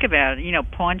 Just think about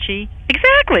it. Paunchy.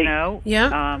 Exactly.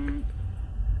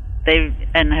 They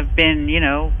have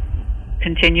been,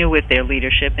 continue with their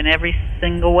leadership in every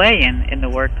single way in the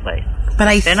workplace.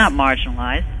 But they're not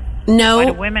marginalized. No. Why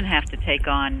do women have to take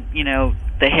on,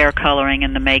 the hair coloring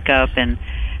and the makeup and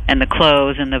the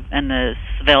clothes and the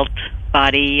svelte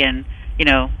body and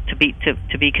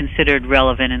to be considered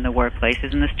relevant in the workplace?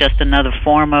 Isn't this just another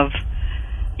form of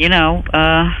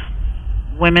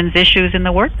women's issues in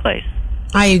the workplace?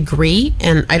 I agree,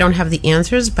 and I don't have the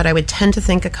answers, but I would tend to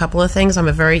think a couple of things. I'm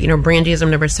a very, Brandyism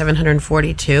number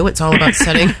 742. It's all about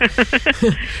setting.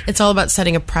 It's all about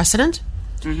setting a precedent.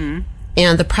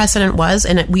 And the precedent was,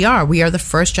 and we are the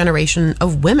first generation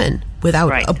of women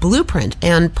without a blueprint.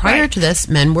 And prior to this,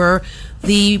 men were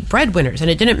the breadwinners, and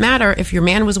it didn't matter if your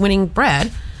man was winning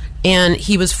bread, and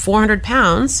he was 400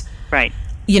 pounds. Right.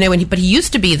 But he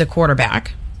used to be the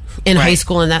quarterback in high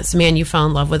school, and that's the man you fell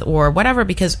in love with or whatever,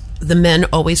 because the men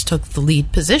always took the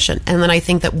lead position. And then I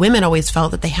think that women always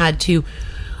felt that they had to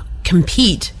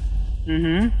compete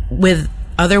with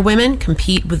other women,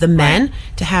 compete with the men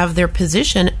to have their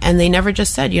position, and they never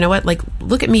just said,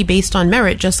 look at me based on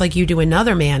merit just like you do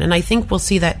another man. And I think we'll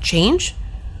see that change.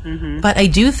 But I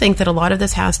do think that a lot of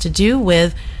this has to do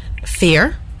with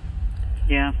fear.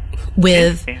 Yeah.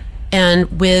 And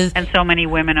so many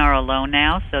women are alone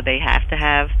now, so they have to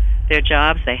have their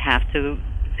jobs. They have to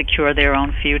secure their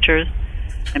own futures.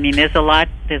 I mean, there's a lot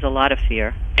of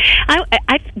fear.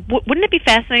 Wouldn't it be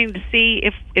fascinating to see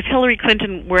if Hillary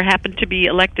Clinton happened to be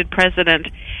elected president,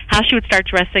 how she would start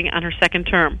dressing on her second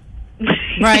term?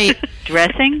 Right.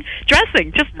 Dressing. Just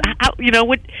how,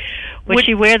 would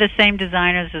she wear the same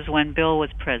designers as when Bill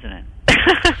was president?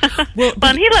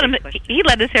 But he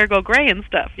let his hair go gray and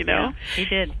stuff. Yeah, he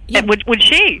did. Yeah. Would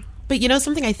she? But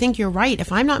something, I think you're right.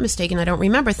 If I'm not mistaken, I don't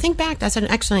remember. Think back. That's an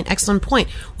excellent point.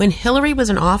 When Hillary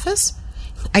was in office,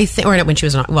 I think, or when she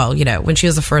was when she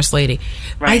was the first lady,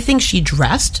 I think she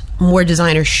dressed more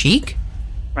designer chic.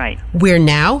 Right. Where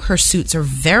now her suits are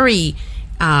very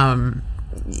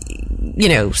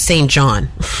St. John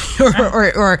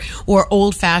or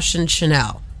old-fashioned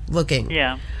Chanel looking.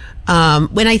 Yeah.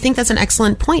 When I think that's an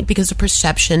excellent point, because the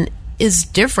perception is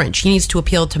different. She needs to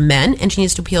appeal to men, and she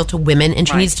needs to appeal to women, and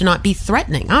she needs to not be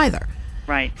threatening either.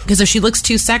 Right. Because if she looks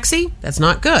too sexy, that's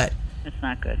not good. It's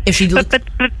not good. If she but then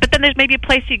there's maybe a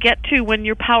place you get to when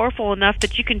you're powerful enough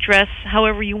that you can dress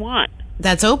however you want.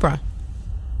 That's Oprah.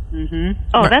 Mm-hmm.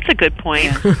 Oh, that's a good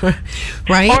point.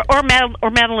 Right? Or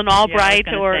Madeleine Albright,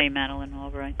 yeah, I was or say Madeleine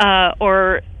Albright,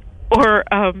 or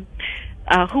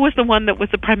who was the one that was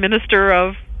the Prime Minister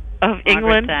of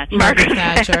England? Margaret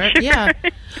Thatcher. Yeah,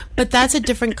 but that's a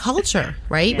different culture,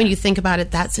 right? Yeah. When you think about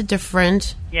it, that's a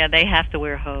different. Yeah, they have to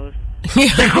wear hose. Yeah,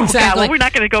 Oh, exactly. God, well, we're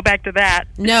not going to go back to that.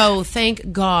 No,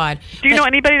 thank God. Do you know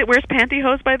anybody that wears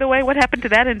pantyhose, by the way? What happened to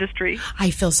that industry? I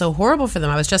feel so horrible for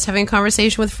them. I was just having a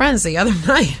conversation with friends the other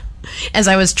night as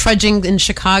I was trudging in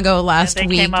Chicago last They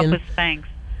week. came up with Spanx.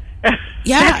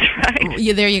 Yeah, That's right.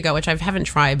 Yeah, there you go. Which I haven't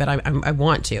tried, but I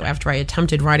want to. After I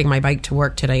attempted riding my bike to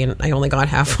work today, and I only got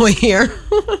halfway here.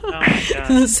 Oh my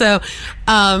God. So,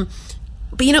 but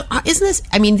isn't this?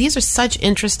 I mean, these are such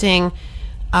interesting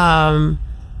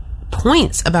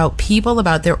points about people,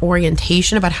 about their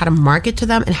orientation, about how to market to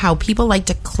them, and how people like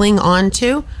to cling on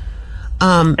to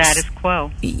Status quo.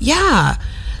 Yeah.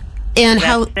 And That's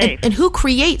how safe. and who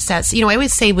creates that? I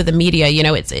always say with the media,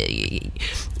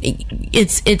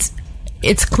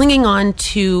 it's clinging on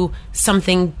to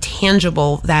something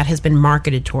tangible that has been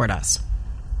marketed toward us.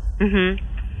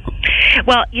 Mm-hmm.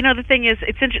 Well, the thing is,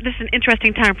 this is an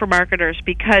interesting time for marketers,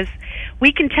 because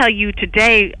we can tell you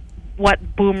today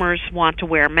what boomers want to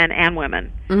wear, men and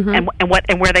women, and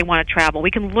where they want to travel.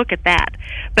 We can look at that.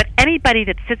 But anybody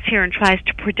that sits here and tries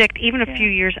to predict even a few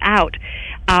years out,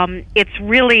 it's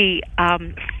really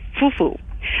foo-foo.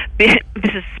 This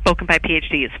is spoken by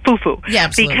PhDs. Foo-foo. Yeah,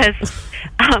 absolutely.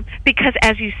 Because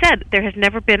as you said, there has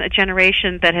never been a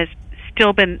generation that has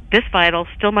still been this vital,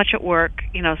 still much at work,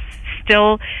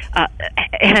 still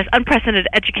it has unprecedented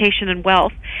education and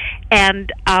wealth.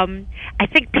 And I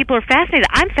think people are fascinated.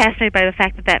 I'm fascinated by the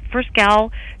fact that first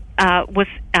gal was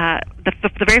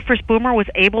the very first boomer was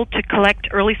able to collect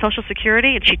early Social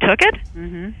Security, and she took it.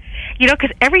 Mm-hmm.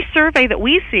 Because every survey that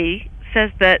we see says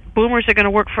that boomers are going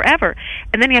to work forever.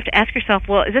 And then you have to ask yourself,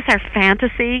 well, is this our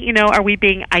fantasy? Are we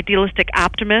being idealistic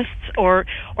optimists, or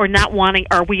not wanting,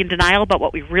 are we in denial about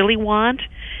what we really want?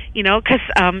 Because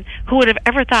who would have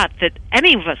ever thought that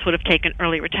any of us would have taken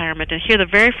early retirement? And here, the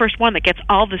very first one that gets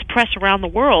all this press around the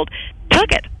world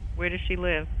took it. Where does she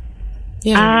live?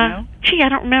 Yeah. Gee, I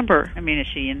don't remember. I mean, is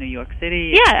she in New York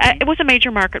City? Yeah, it was a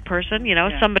major market person,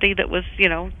 somebody that was,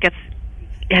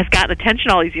 has gotten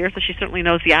attention all these years, so she certainly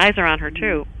knows the eyes are on her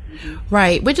too.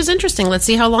 Right, which is interesting. Let's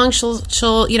see how long she'll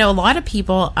a lot of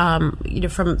people,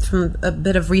 from a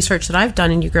bit of research that I've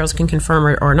done, and you girls can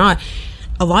confirm or not,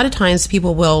 a lot of times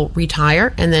people will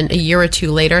retire and then a year or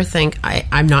two later think,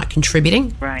 I'm not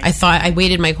contributing. Right. I thought I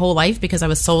waited my whole life because I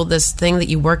was sold this thing that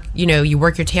you work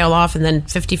your tail off, and then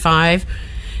 55,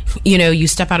 you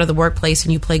step out of the workplace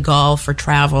and you play golf or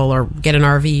travel or get an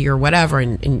RV or whatever,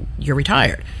 and you're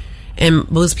retired.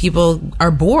 And most people are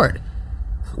bored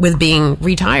with being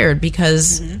retired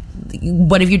because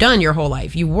what have you done your whole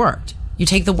life? You worked. You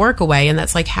take the work away, and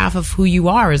that's like half of who you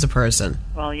are as a person.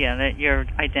 Well, yeah, that your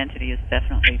identity is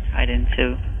definitely tied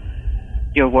into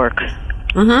your work.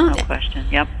 Mm-hmm. No question.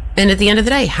 Yep. And at the end of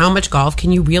the day, how much golf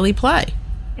can you really play?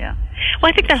 Yeah.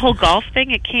 Well, I think that whole golf thing,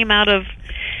 it came out of,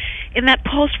 in that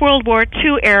post-World War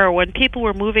II era when people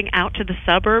were moving out to the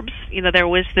suburbs, there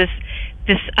was this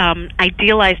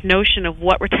idealized notion of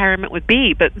what retirement would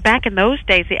be. But back in those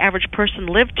days, the average person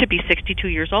lived to be 62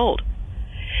 years old.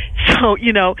 So,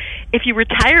 if you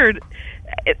retired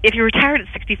at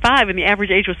 65 and the average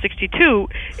age was 62,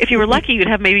 if you were lucky, you'd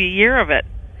have maybe a year of it.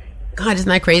 God, isn't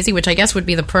that crazy? Which I guess would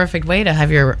be the perfect way to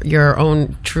have your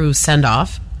own true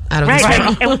send-off out of this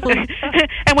world.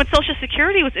 And when Social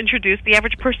Security was introduced, the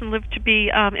average person lived to be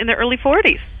in their early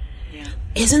 40s.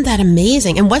 Isn't that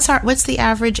amazing? And what's the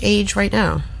average age right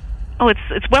now? Oh,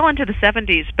 it's well into the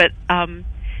 70s, but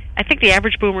I think the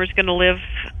average boomer is going to live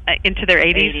into their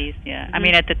 80s. Yeah. Mm-hmm. I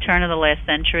mean, at the turn of the last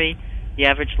century, the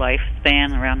average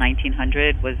lifespan around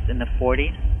 1900 was in the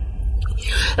 40s.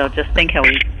 So just think how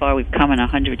far we've come in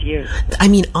 100 years. I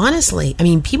mean, honestly,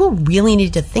 people really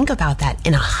need to think about that.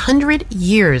 In 100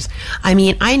 years, I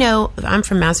know I'm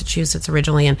from Massachusetts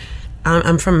originally, and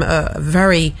I'm from a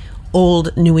very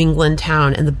old New England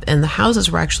town, and the houses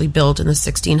were actually built in the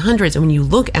 1600s. And when you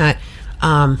look at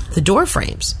the door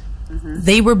frames,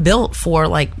 they were built for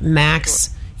like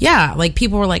max, like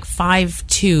people were like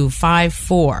 5'2",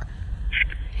 5'4",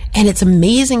 And it's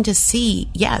amazing to see,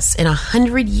 yes, in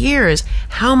 100 years,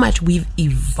 how much we've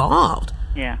evolved.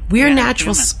 Yeah. We're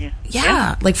natural. Human.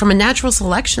 Yeah, like from a natural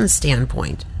selection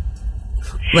standpoint.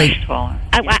 Like,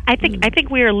 I think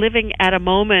we are living at a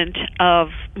moment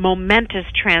of momentous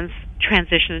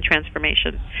transition and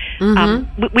transformation.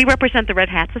 We represent the Red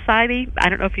Hat Society. I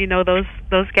don't know if you know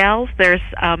those gals. There's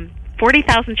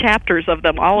 40,000 chapters of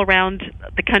them all around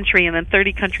the country, and then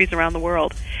 30 countries around the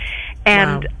world.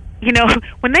 And you know,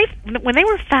 when they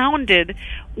were founded,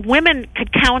 women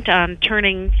could count on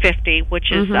turning 50,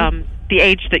 which is the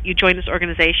age that you join this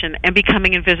organization, and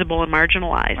becoming invisible and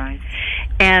marginalized. Right.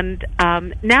 And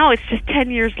now it's just 10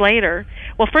 years later.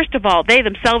 Well, first of all, they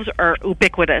themselves are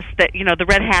ubiquitous. That, you know, the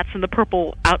red hats and the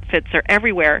purple outfits are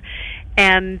everywhere,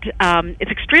 and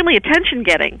it's extremely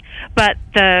attention-getting. But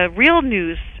the real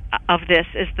news of this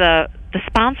is the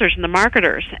sponsors and the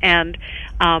marketers, and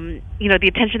you know, the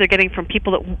attention they're getting from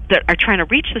people that are trying to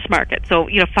reach this market. So,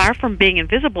 you know, far from being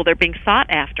invisible, they're being sought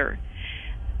after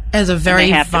as a very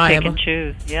they have viable. to pick and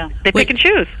choose. Yeah, they pick and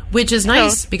choose, which is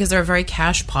nice because they're a very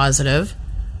cash positive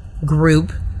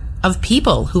group of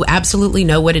people who absolutely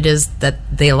know what it is that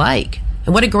they like,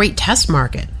 and what a great test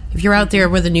market. If you're out there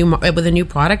with a new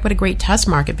product, what a great test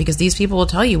market, because these people will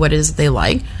tell you what it is that they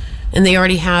like. And they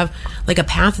already have like a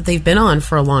path that they've been on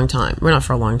for a long time. Well, not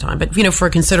for a long time, but, you know, for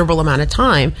a considerable amount of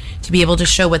time, to be able to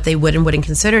show what they would and wouldn't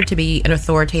consider to be an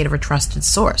authoritative or trusted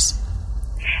source.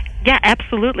 Yeah,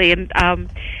 absolutely. And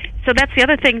so that's the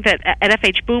other thing that at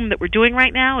FH Boom that we're doing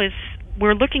right now is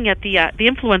we're looking at the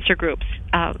influencer groups.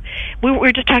 We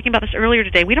were just talking about this earlier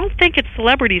today. We don't think it's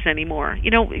celebrities anymore.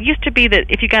 You know, it used to be that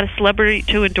if you got a celebrity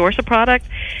to endorse a product,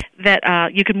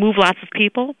 that you could move lots of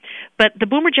people. But the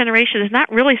boomer generation is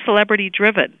not really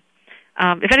celebrity-driven.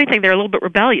 If anything, they're a little bit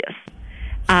rebellious.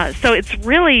 So it's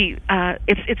really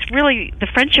the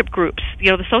friendship groups,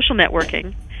 you know, the social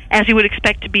networking, as you would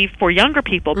expect to be for younger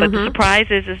people. But the surprise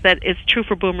is that it's true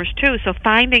for boomers too. So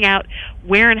finding out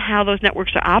where and how those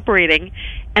networks are operating,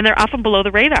 and they're often below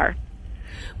the radar.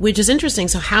 Which is interesting.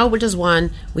 So how does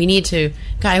one, we need to,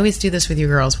 I always do this with you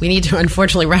girls, we need to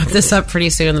unfortunately wrap this up pretty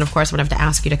soon, and of course I'm going to have to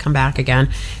ask you to come back again.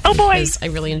 Oh boy! Because I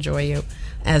really enjoy you,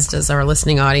 as does our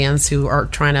listening audience, who are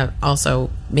trying to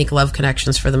also make love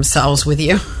connections for themselves with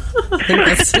you. I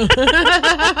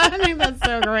think that's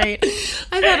so great.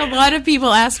 I've had a lot of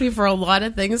people ask me for a lot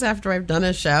of things after I've done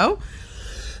a show.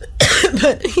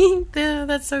 But yeah,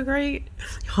 that's so great.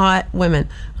 Hot women.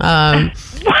 Wow,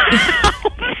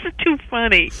 this is too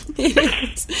funny.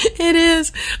 It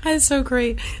is. It's so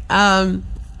great.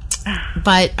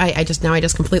 But I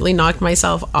just completely knocked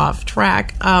myself off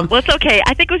track. Well, it's okay.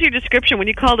 I think it was your description when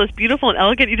you called us beautiful and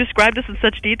elegant. You described us in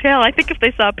such detail. I think if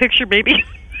they saw a picture, maybe.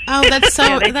 Oh, that's so.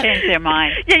 Yeah, they changed their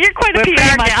mind. Yeah, you're quite We're a PR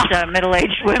pretty gal. much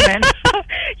middle-aged women.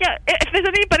 Yeah, if there's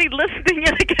anybody listening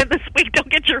in again this week, don't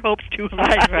get your hopes too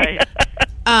high.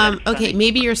 Right. Okay,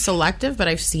 maybe you're selective, but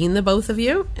I've seen the both of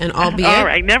you, and albeit. All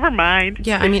right, never mind.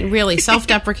 Yeah, I mean, really,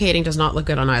 self-deprecating does not look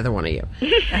good on either one of you.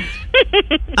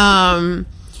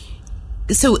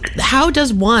 So how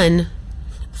does one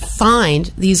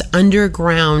find these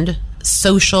underground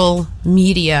social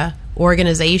media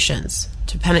organizations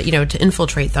to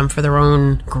infiltrate them for their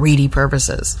own greedy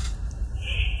purposes?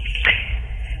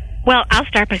 Well, I'll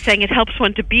start by saying it helps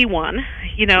one to be one.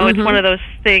 You know, it's one of those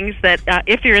things that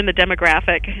if you're in the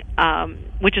demographic,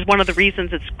 which is one of the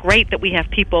reasons it's great that we have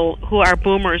people who are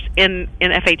boomers in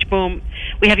FH Boom.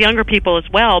 We have younger people as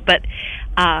well, but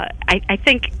I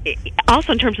think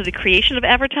also in terms of the creation of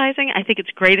advertising, I think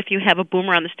it's great if you have a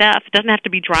boomer on the staff. It doesn't have to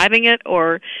be driving it,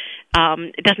 or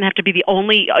it doesn't have to be the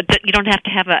only. You don't have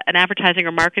to have an advertising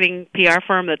or marketing PR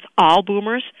firm that's all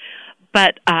boomers.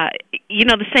 But, you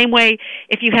know, the same way,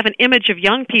 if you have an image of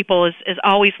young people is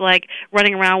always like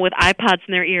running around with iPods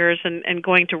in their ears and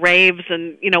going to raves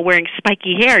and, you know, wearing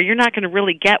spiky hair, you're not going to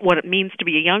really get what it means to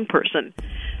be a young person.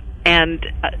 And,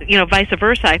 you know, vice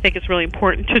versa, I think it's really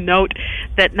important to note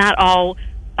that not all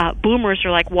boomers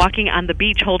are like walking on the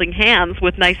beach holding hands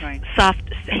with nice, soft,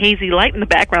 hazy light in the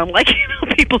background like, you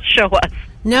know, people show us.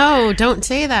 No, don't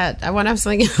say that. I want to have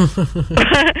something.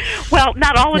 Well,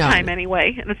 not all the time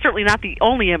anyway, and it's certainly not the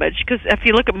only image, because if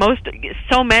you look at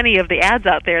so many of the ads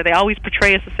out there, they always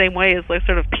portray us the same way, as like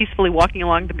sort of peacefully walking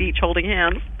along the beach holding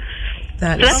hands.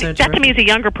 That to me is a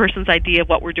younger person's idea of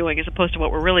what we're doing as opposed to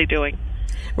what we're really doing.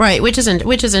 Right, which is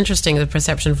interesting, the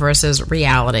perception versus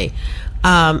reality.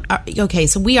 Okay,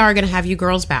 so we are going to have you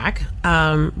girls back.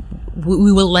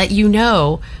 we will let you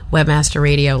know, Webmaster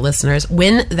Radio listeners,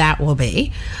 when that will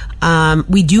be.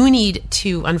 We do need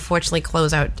to, unfortunately,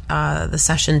 close out the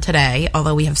session today,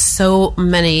 although we have so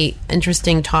many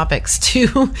interesting topics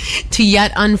to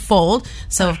yet unfold.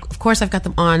 So, of course, I've got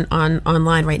them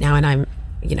online right now, and I'm,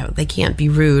 they can't be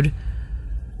rude,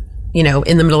 in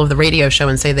the middle of the radio show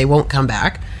and say they won't come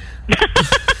back.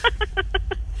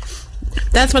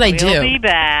 That's what I do. We'll be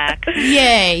back.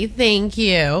 Yay, thank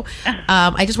you.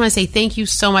 I just want to say thank you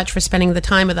so much for spending the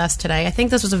time with us today. I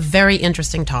think this was a very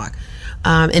interesting talk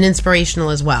and inspirational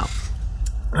as well.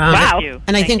 Wow. Thank you.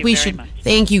 And I think we should,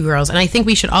 thank you, girls. And I think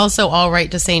we should also all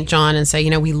write to St. John and say,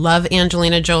 we love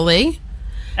Angelina Jolie,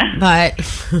 but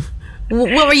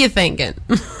what were you thinking?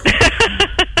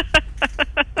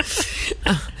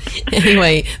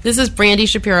 Anyway, this is Brandy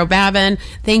Shapiro-Babin.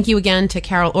 Thank you again to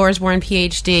Carol Orsborn,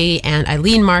 PhD, and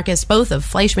Eileen Marcus, both of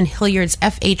Fleischman Hilliard's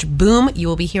FH Boom. You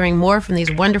will be hearing more from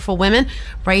these wonderful women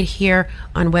right here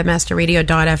on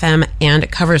WebmasterRadio.fm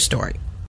and Cover Story.